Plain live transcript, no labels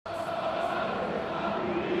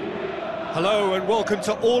Hello and welcome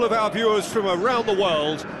to all of our viewers from around the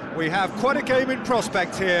world. We have quite a game in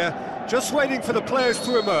prospect here, just waiting for the players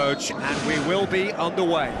to emerge, and we will be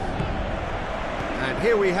underway. And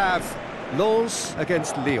here we have Lens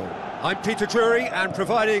against Lyon. I'm Peter Drury, and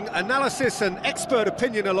providing analysis and expert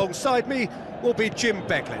opinion alongside me will be Jim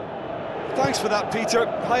Beglin. Thanks for that, Peter.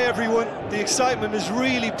 Hi everyone. The excitement has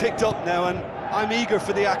really picked up now and I'm eager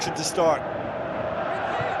for the action to start.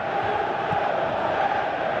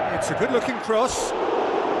 It's a good-looking cross.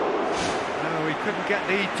 No, he couldn't get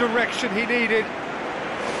the direction he needed.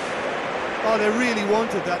 Oh, they really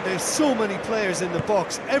wanted that. There's so many players in the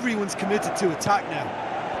box. Everyone's committed to attack now.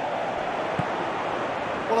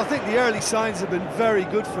 Well, I think the early signs have been very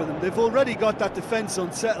good for them. They've already got that defence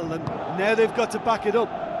unsettled and now they've got to back it up.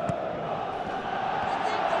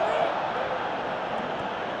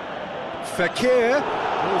 Fekir,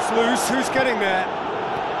 ball's loose, who's getting there?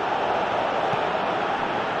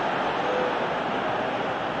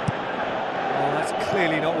 Oh, that's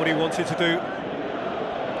clearly not what he wanted to do.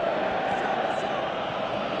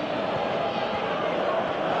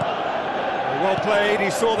 Well played, he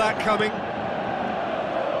saw that coming.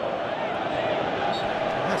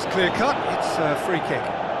 That's clear cut, it's a free kick.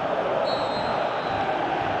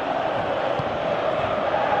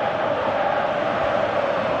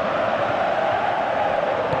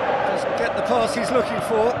 Doesn't get the pass he's looking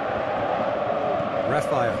for.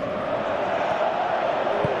 Raphael.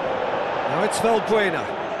 Now it's Valbuena.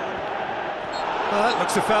 That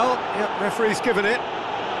looks a foul. Yep, referee's given it.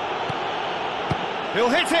 He'll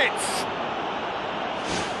hit it!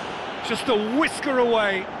 Just a whisker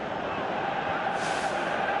away.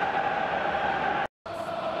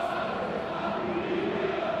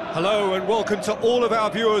 Hello and welcome to all of our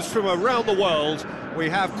viewers from around the world. We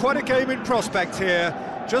have quite a game in prospect here,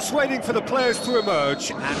 just waiting for the players to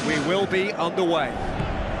emerge, and we will be underway.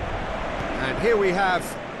 And here we have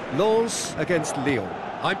Lens against Lyon.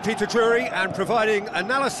 I'm Peter Drury, and providing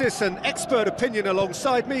analysis and expert opinion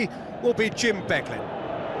alongside me will be Jim Beglin.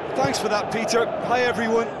 Thanks for that, Peter. Hi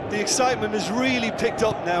everyone. The excitement has really picked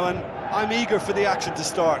up now and I'm eager for the action to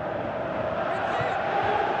start.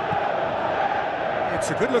 It's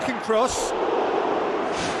a good-looking cross.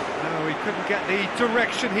 No, he couldn't get the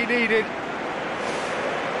direction he needed.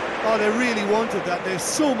 Oh, they really wanted that. There's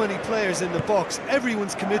so many players in the box.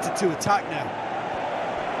 Everyone's committed to attack now.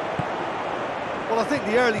 Well, I think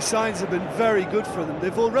the early signs have been very good for them.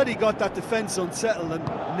 They've already got that defence unsettled and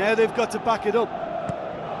now they've got to back it up.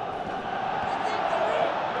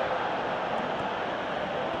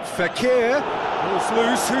 Fekir, ball's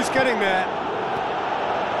loose, who's getting there?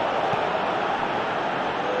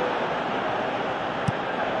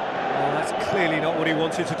 Oh, that's clearly not what he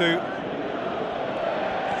wanted to do.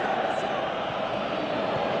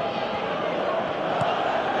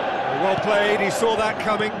 Well played, he saw that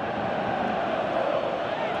coming.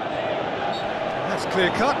 That's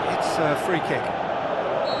clear cut, it's a free kick.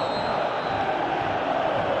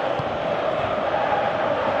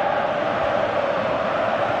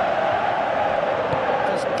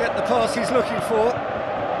 The pass he's looking for.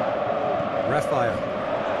 Raphael.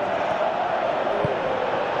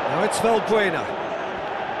 Now it's Valbuena.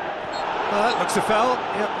 That looks a foul.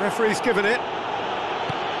 Yep, referee's given it.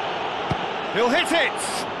 He'll hit it!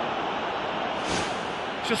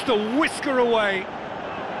 Just a whisker away.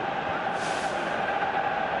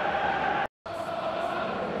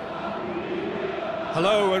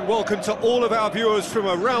 Hello and welcome to all of our viewers from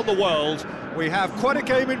around the world. We have quite a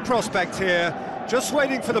game in prospect here, just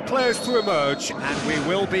waiting for the players to emerge, and we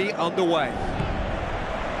will be underway.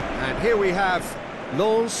 And here we have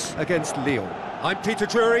Lens against Lyon. I'm Peter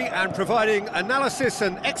Drury, and providing analysis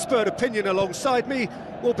and expert opinion alongside me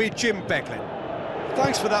will be Jim Beglin.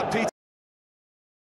 Thanks for that, Peter.